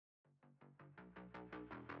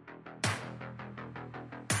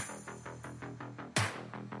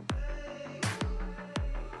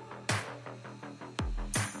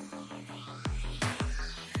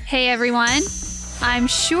Hey everyone, I'm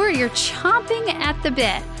sure you're chomping at the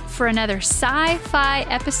bit for another sci-fi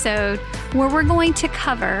episode where we're going to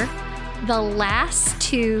cover the last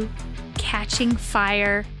two catching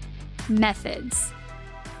fire methods.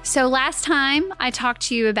 So last time I talked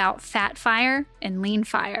to you about fat fire and lean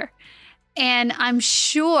fire, and I'm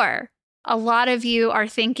sure a lot of you are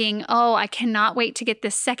thinking, oh, I cannot wait to get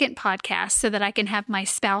this second podcast so that I can have my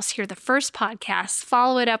spouse hear the first podcast,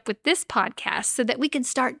 follow it up with this podcast so that we can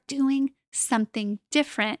start doing something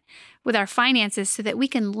different with our finances so that we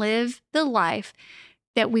can live the life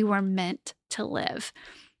that we were meant to live.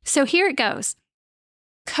 So here it goes.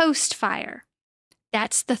 Coast fire.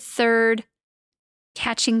 That's the third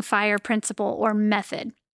catching fire principle or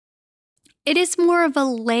method. It is more of a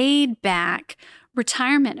laid back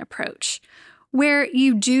retirement approach where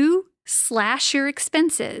you do slash your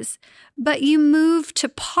expenses, but you move to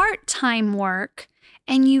part-time work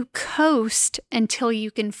and you coast until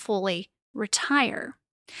you can fully retire.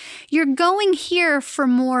 You're going here for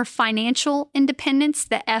more financial independence,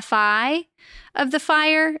 the F.I.R.E. of the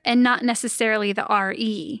FIRE, and not necessarily the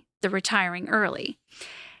R.E., the retiring early.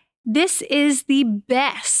 This is the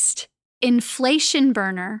best inflation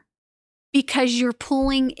burner because you're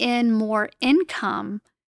pulling in more income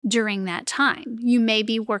during that time. You may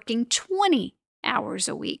be working 20 hours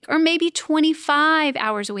a week or maybe 25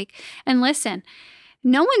 hours a week. And listen,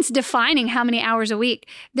 no one's defining how many hours a week.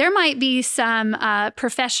 There might be some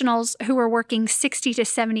professionals who are working 60 to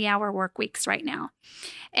 70 hour work weeks right now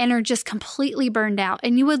and are just completely burned out.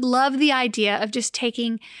 And you would love the idea of just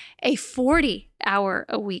taking a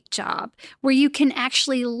 40-hour-a-week job where you can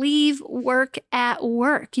actually leave work at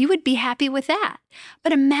work. You would be happy with that.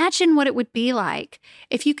 But imagine what it would be like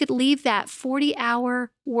if you could leave that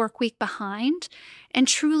 40-hour work week behind and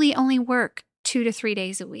truly only work 2 to 3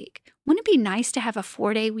 days a week. Wouldn't it be nice to have a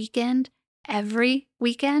 4-day weekend every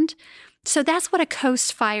weekend? So that's what a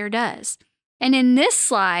coast fire does. And in this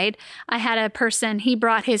slide, I had a person, he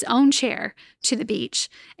brought his own chair to the beach,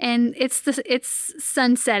 and it's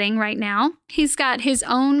sunsetting right now. He's got his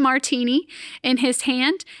own martini in his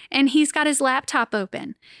hand, and he's got his laptop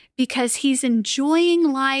open because he's enjoying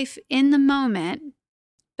life in the moment,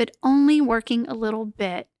 but only working a little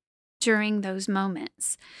bit during those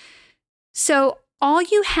moments. So all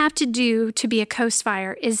you have to do to be a coast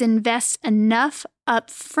fire is invest enough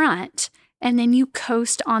up front, and then you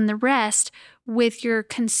coast on the rest with your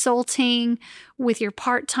consulting, with your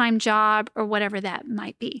part-time job, or whatever that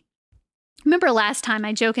might be. Remember last time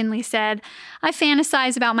I jokingly said, I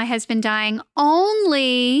fantasize about my husband dying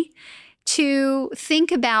only to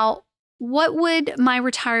think about what would my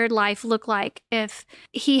retired life look like if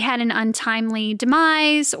he had an untimely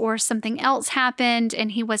demise or something else happened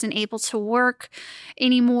and he wasn't able to work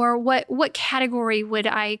anymore? What category would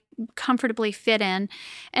I comfortably fit in?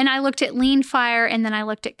 And I looked at lean fire and then I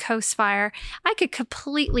looked at coast fire. I could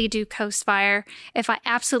completely do coast fire if I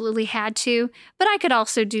absolutely had to, but I could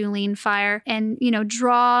also do lean fire and,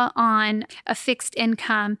 draw on a fixed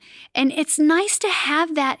income. And it's nice to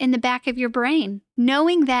have that in the back of your brain,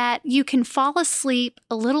 knowing that you can fall asleep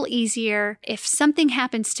a little easier if something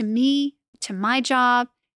happens to me, to my job,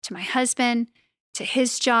 to my husband, to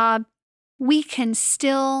his job. We can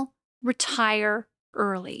still retire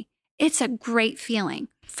early. It's a great feeling.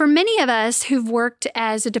 For many of us who've worked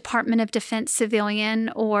as a Department of Defense civilian,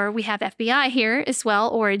 or we have FBI here as well,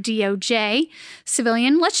 or a DOJ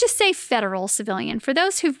civilian, let's just say federal civilian. For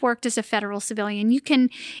those who've worked as a federal civilian, you can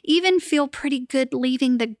even feel pretty good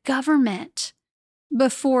leaving the government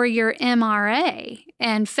before your MRA,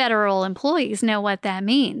 and federal employees know what that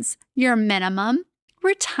means. Your minimum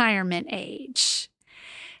retirement age.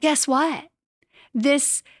 Guess what?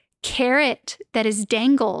 This carrot that is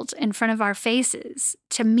dangled in front of our faces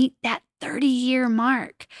to meet that 30-year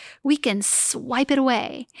mark, we can swipe it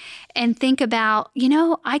away and think about,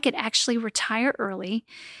 I could actually retire early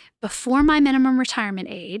before my minimum retirement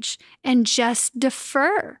age and just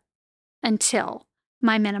defer until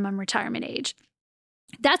my minimum retirement age.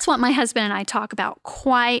 That's what my husband and I talk about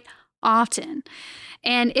quite often.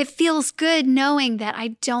 And it feels good knowing that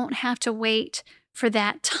I don't have to wait for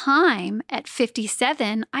that time at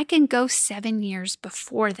 57. I can go 7 years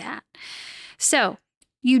before that. So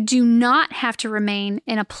you do not have to remain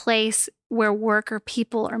in a place where work or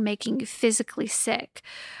people are making you physically sick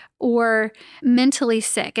or mentally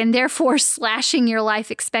sick, and therefore slashing your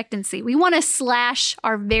life expectancy. We want to slash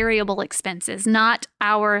our variable expenses, not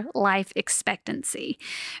our life expectancy.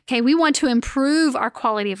 Okay, we want to improve our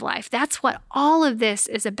quality of life. That's what all of this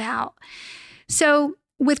is about. So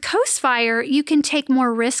With Coast.F.I.R E, you can take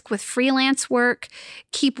more risk with freelance work,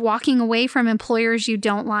 keep walking away from employers you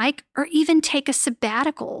don't like, or even take a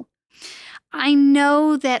sabbatical. I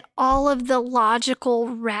know that all of the logical,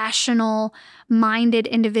 rational-minded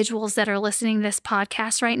individuals that are listening to this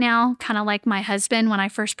podcast right now, kind of like my husband when I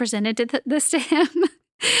first presented this to him,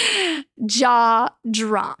 jaw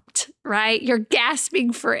dropped, right? You're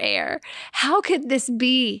gasping for air. How could this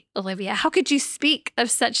be, Olivia? How could you speak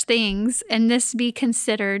of such things and this be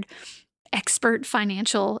considered expert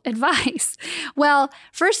financial advice? Well,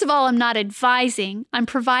 first of all, I'm not advising. I'm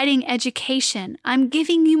providing education. I'm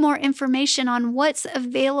giving you more information on what's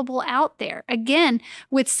available out there. Again,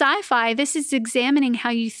 with sci-fi, this is examining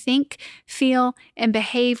how you think, feel, and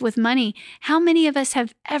behave with money. How many of us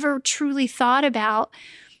have ever truly thought about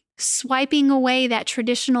swiping away that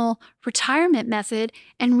traditional retirement method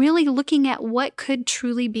and really looking at what could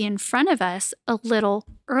truly be in front of us a little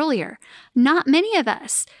earlier? Not many of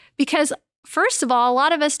us, because first of all, a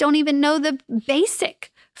lot of us don't even know the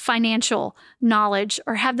basic financial knowledge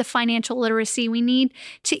or have the financial literacy we need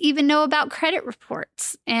to even know about credit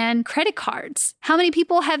reports and credit cards. How many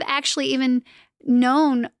people have actually even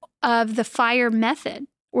known of the F.I.R.E method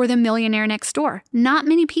or the millionaire next door? Not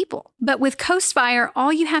many people. But with Coast.F.I.R E,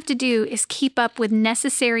 all you have to do is keep up with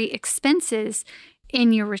necessary expenses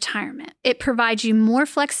in your retirement. It provides you more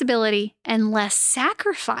flexibility and less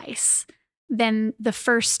sacrifice than the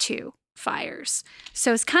first two F.I.R.Es.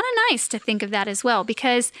 So it's kind of nice to think of that as well,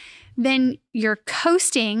 because then you're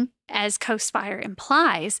coasting, as Coast.F.I.R.E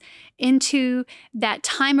implies, into that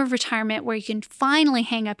time of retirement where you can finally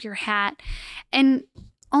hang up your hat and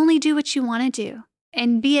only do what you want to do.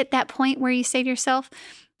 And be at that point where you say to yourself,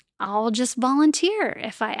 I'll just volunteer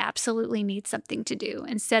if I absolutely need something to do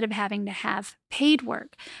instead of having to have paid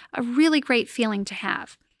work. A really great feeling to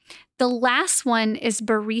have. The last one is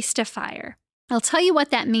barista F.I.R.E. I'll tell you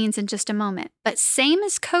what that means in just a moment, but same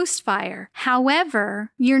as Coast.F.I.R.E.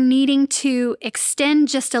 However, you're needing to extend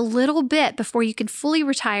just a little bit before you can fully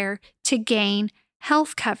retire to gain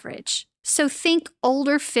health coverage. So think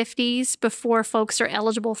older 50s before folks are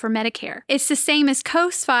eligible for Medicare. It's the same as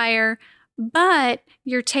Coast.F.I.R.E., but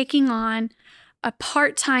you're taking on a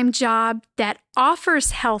part-time job that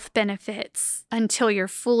offers health benefits until you're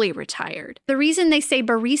fully retired. The reason they say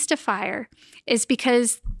barista F.I.R.E. is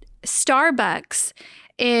because Starbucks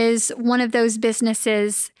is one of those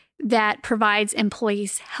businesses that provides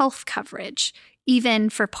employees health coverage, even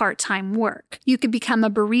for part-time work. You could become a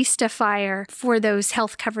barista F.I.R.E. for those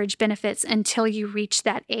health coverage benefits until you reach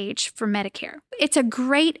that age for Medicare. It's a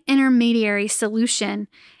great intermediary solution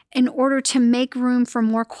in order to make room for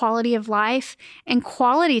more quality of life and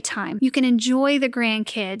quality time. You can enjoy the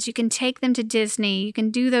grandkids, you can take them to Disney, you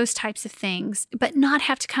can do those types of things, but not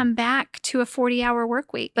have to come back to a 40-hour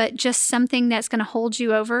work week, but just something that's going to hold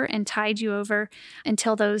you over and tide you over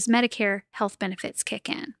until those Medicare health benefits kick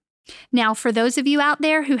in. Now, for those of you out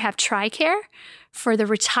there who have TRICARE, for the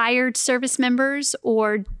retired service members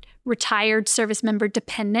or retired service member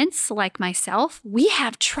dependents like myself, we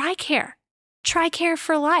have TRICARE. TRICARE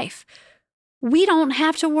for life. We don't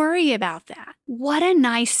have to worry about that. What a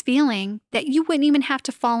nice feeling that you wouldn't even have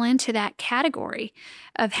to fall into that category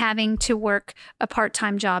of having to work a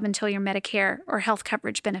part-time job until your Medicare or health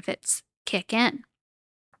coverage benefits kick in.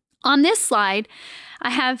 On this slide,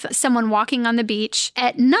 I have someone walking on the beach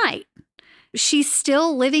at night. She's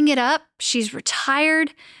still living it up. She's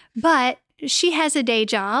retired, but she has a day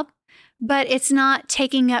job. But it's not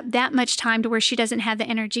taking up that much time to where she doesn't have the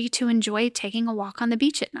energy to enjoy taking a walk on the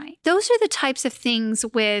beach at night. Those are the types of things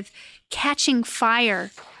with catching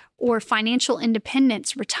F.I.R.E. or financial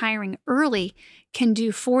independence, retiring early, can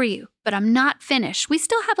do for you. But I'm not finished. We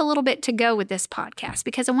still have a little bit to go with this podcast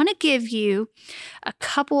because I want to give you a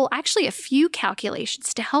few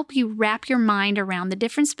calculations to help you wrap your mind around the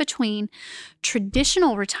difference between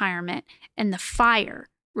traditional retirement and the F.I.R.E.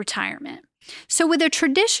 retirement. So with a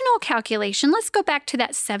traditional calculation, let's go back to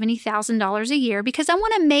that $70,000 a year because I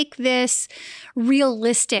want to make this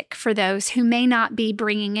realistic for those who may not be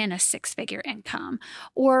bringing in a six-figure income.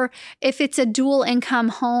 Or if it's a dual income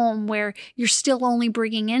home where you're still only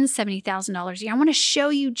bringing in $70,000 a year, I want to show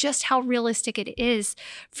you just how realistic it is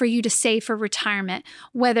for you to save for retirement,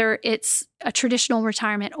 whether it's a traditional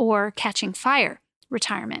retirement or catching F.I.R.E.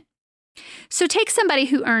 retirement. So take somebody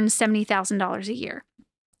who earns $70,000 a year.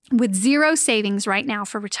 With zero savings right now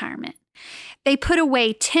for retirement. They put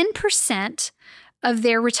away 10% of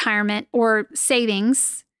their retirement or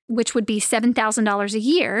savings, which would be $7,000 a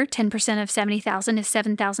year. 10% of $70,000 is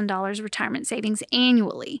 $7,000 retirement savings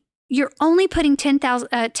annually. you're only putting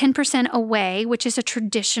 10% away, which is a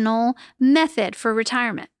traditional method for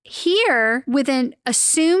retirement. Here, with an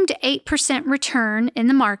assumed 8% return in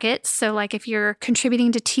the markets, so like if you're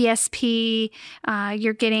contributing to TSP,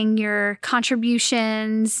 you're getting your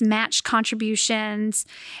contributions, matched contributions,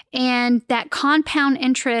 and that compound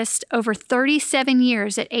interest over 37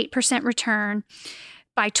 years at 8% return.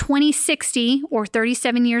 By 2060, or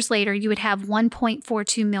 37 years later, you would have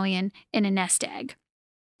 $1.42 million in a nest egg.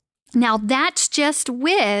 Now, that's just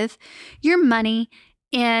with your money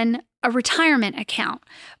in a retirement account.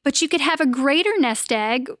 But you could have a greater nest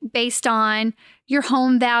egg based on your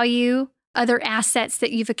home value, other assets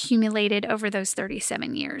that you've accumulated over those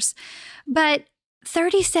 37 years. But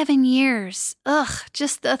 37 years,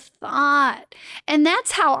 just the thought. And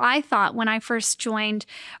that's how I thought when I first joined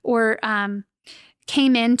or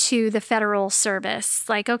came into the federal service.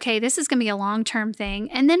 Like, okay, this is going to be a long-term thing.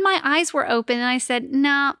 And then my eyes were open and I said,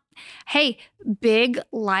 no. Hey, big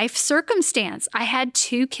life circumstance. I had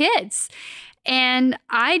 2 kids and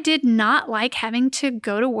I did not like having to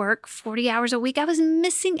go to work 40 hours a week. I was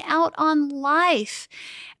missing out on life,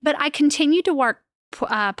 but I continued to work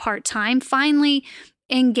part-time, finally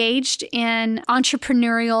engaged in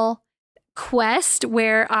entrepreneurial quest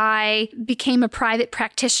where I became a private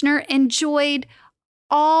practitioner, enjoyed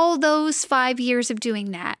all those 5 years of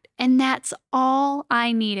doing that. And that's all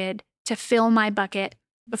I needed to fill my bucket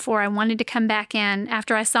before I wanted to come back in.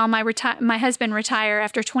 After I saw my husband retire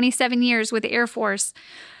after 27 years with the Air Force,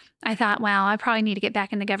 I thought, wow, I probably need to get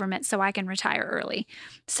back in the government so I can retire early.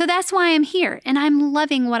 So that's why I'm here, and I'm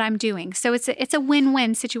loving what I'm doing. So it's a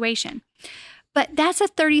win-win situation. But that's a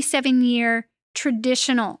 37-year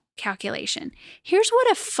traditional calculation. Here's what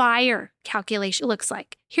a F.I.R.E calculation looks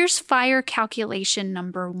like. Here's F.I.R.E calculation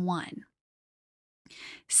number 1.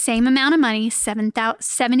 Same amount of money,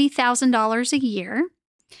 $70,000 a year.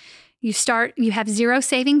 You have 0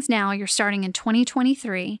 savings now, you're starting in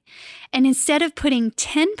 2023. And instead of putting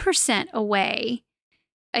 10% away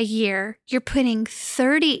a year, you're putting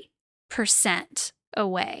 30%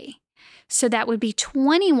 away. So that would be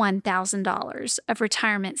 $21,000 of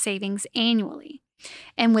retirement savings annually.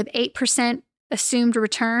 And with 8% assumed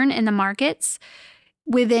return in the markets,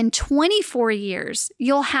 within 24 years,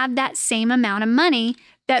 you'll have that same amount of money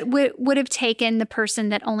that would have taken the person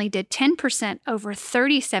that only did 10% over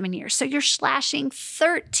 37 years. So you're slashing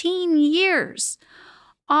 13 years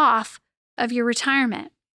off of your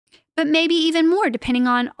retirement, but maybe even more depending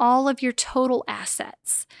on all of your total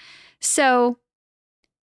assets. So,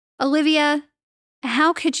 Olivia,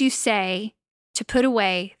 how could you say to put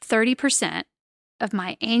away 30% of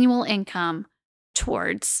my annual income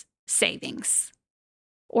towards savings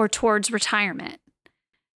or towards retirement?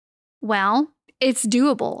 Well, it's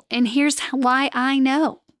doable. And here's why I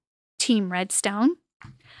know, Team Redstone.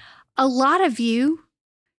 A lot of you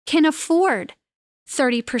can afford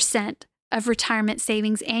 30% of retirement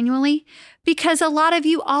savings annually because a lot of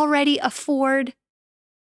you already afford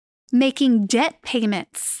making debt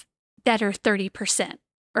payments that are 30%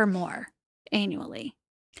 or more annually.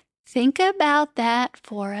 Think about that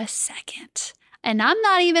for a second. And I'm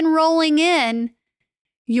not even rolling in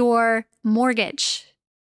your mortgage.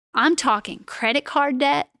 I'm talking credit card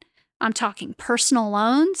debt. I'm talking personal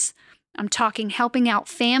loans. I'm talking helping out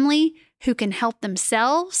family who can help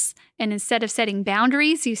themselves. And instead of setting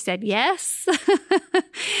boundaries, you said yes.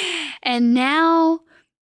 And now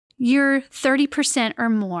you're 30% or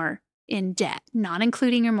more in debt, not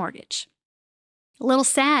including your mortgage. A little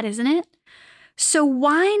sad, isn't it? So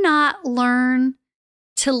why not learn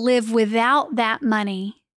to live without that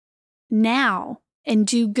money now and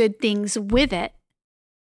do good things with it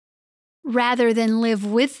rather than live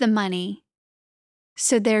with the money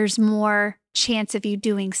so there's more chance of you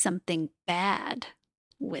doing something bad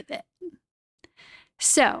with it?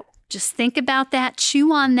 So just think about that,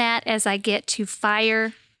 chew on that as I get to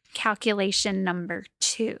F.I.R.E calculation number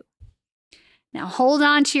 2. Now hold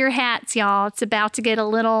on to your hats, y'all. It's about to get a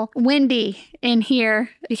little windy in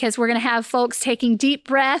here because we're going to have folks taking deep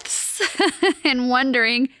breaths and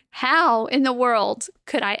wondering, how in the world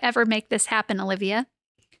could I ever make this happen, Olivia?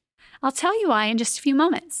 I'll tell you why in just a few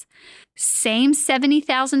moments. Same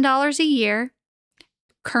 $70,000 a year,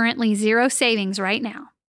 currently 0 savings right now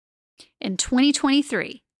in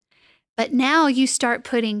 2023. But now you start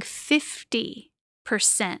putting 50%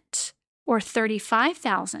 or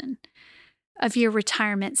 $35,000 of your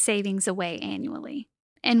retirement savings away annually.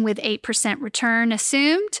 And with 8% return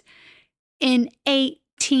assumed, in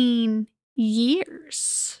 18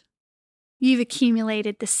 years, you've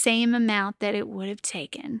accumulated the same amount that it would have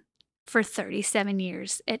taken for 37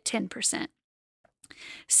 years at 10%.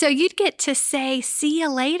 So you'd get to say, see you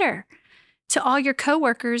later to all your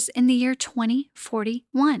coworkers in the year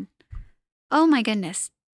 2041. Oh my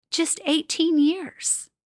goodness, just 18 years.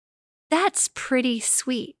 That's pretty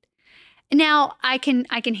sweet. Now, I can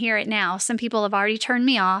hear it now. Some people have already turned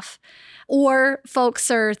me off, or folks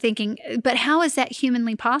are thinking, but how is that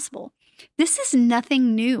humanly possible? This is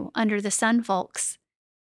nothing new under the sun, folks.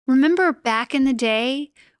 Remember back in the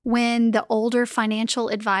day when the older financial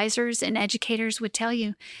advisors and educators would tell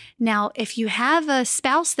you, now, if you have a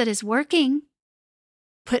spouse that is working,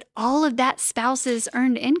 put all of that spouse's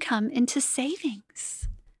earned income into savings.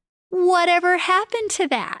 Whatever happened to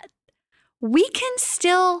that? We can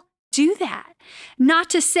still do that. Not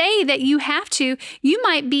to say that you have to. You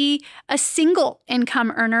might be a single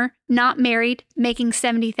income earner, not married, making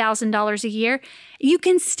 $70,000 a year. You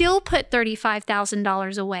can still put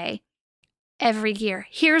 $35,000 away every year.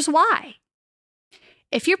 Here's why.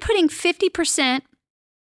 If you're putting 50%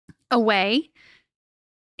 away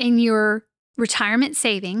in your retirement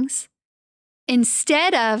savings,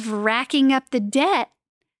 instead of racking up the debt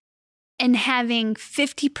and having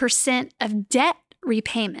 50% of debt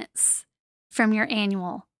repayments from your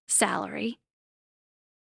annual salary,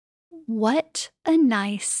 what a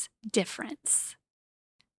nice difference.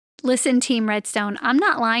 Listen, Team Redstone, I'm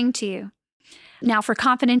not lying to you. Now, for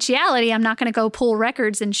confidentiality, I'm not going to go pull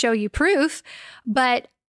records and show you proof, but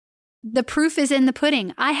the proof is in the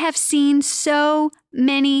pudding. I have seen so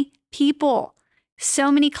many people,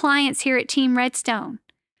 so many clients here at Team Redstone,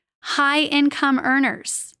 high income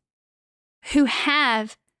earners who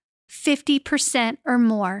have 50% or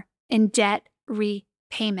more in debt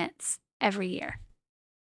repayments every year.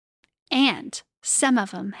 And some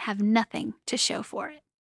of them have nothing to show for it.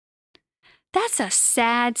 That's a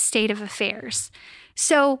sad state of affairs.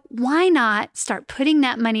 So why not start putting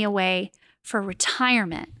that money away for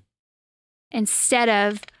retirement instead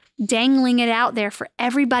of dangling it out there for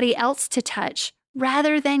everybody else to touch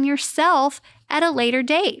rather than yourself at a later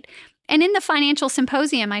date? And in the Financial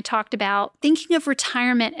Symposium, I talked about thinking of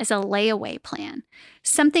retirement as a layaway plan,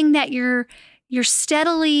 something that you're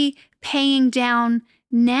steadily paying down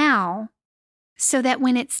now so that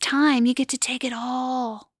when it's time, you get to take it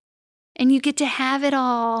all and you get to have it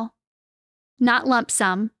all. Not lump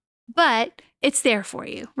sum, but it's there for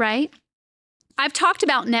you, right? I've talked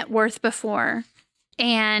about net worth before,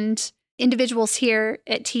 and individuals here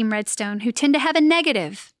at Team Redstone who tend to have a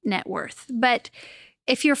negative net worth. But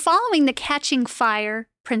if you're following the Catching Fire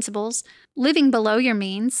principles, living below your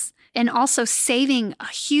means, and also saving a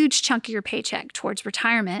huge chunk of your paycheck towards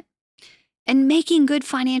retirement, and making good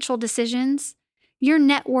financial decisions, your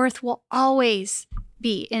net worth will always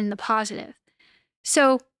be in the positive.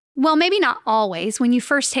 So, well, maybe not always. When you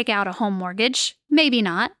first take out a home mortgage, maybe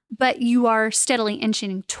not, but you are steadily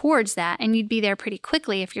inching towards that, and you'd be there pretty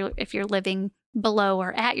quickly if you're living below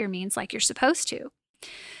or at your means like you're supposed to.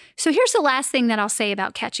 So here's the last thing that I'll say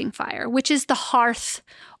about Catching Fire, which is the hearth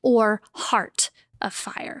or heart of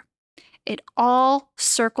fire. It all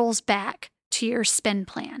circles back to your spend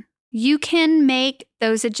plan. You can make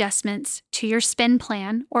those adjustments to your spend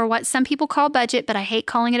plan, or what some people call budget, but I hate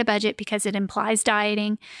calling it a budget because it implies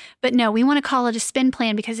dieting. But no, we want to call it a spend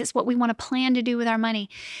plan because it's what we want to plan to do with our money.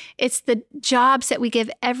 It's the jobs that we give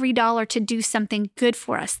every dollar to do something good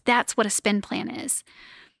for us. That's what a spend plan is.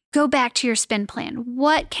 Go back to your spend plan.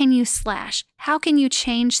 What can you slash? How can you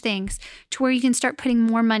change things to where you can start putting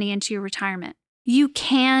more money into your retirement? You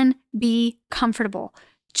can be comfortable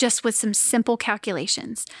just with some simple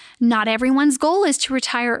calculations. Not everyone's goal is to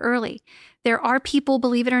retire early. There are people,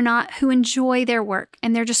 believe it or not, who enjoy their work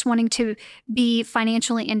and they're just wanting to be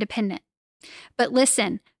financially independent. But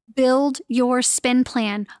listen, build your spend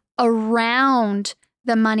plan around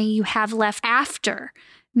the money you have left after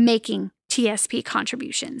making TSP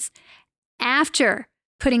contributions, after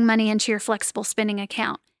putting money into your flexible spending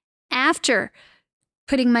account, after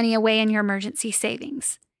putting money away in your emergency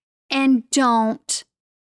savings. And don't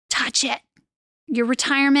touch it. Your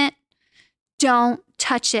retirement, don't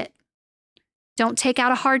touch it. Don't take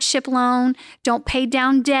out a hardship loan. Don't pay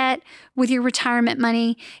down debt with your retirement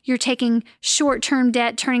money. You're taking short-term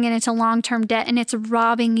debt, turning it into long-term debt, and it's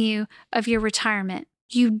robbing you of your retirement.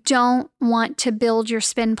 You don't want to build your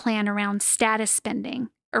spend plan around status spending,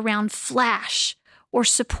 around flash, or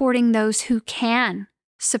supporting those who can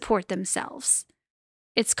support themselves.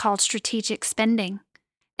 It's called strategic spending,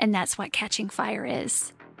 and that's what Catching Fire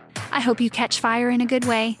is. I hope you catch fire in a good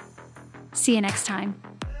way. See you next time.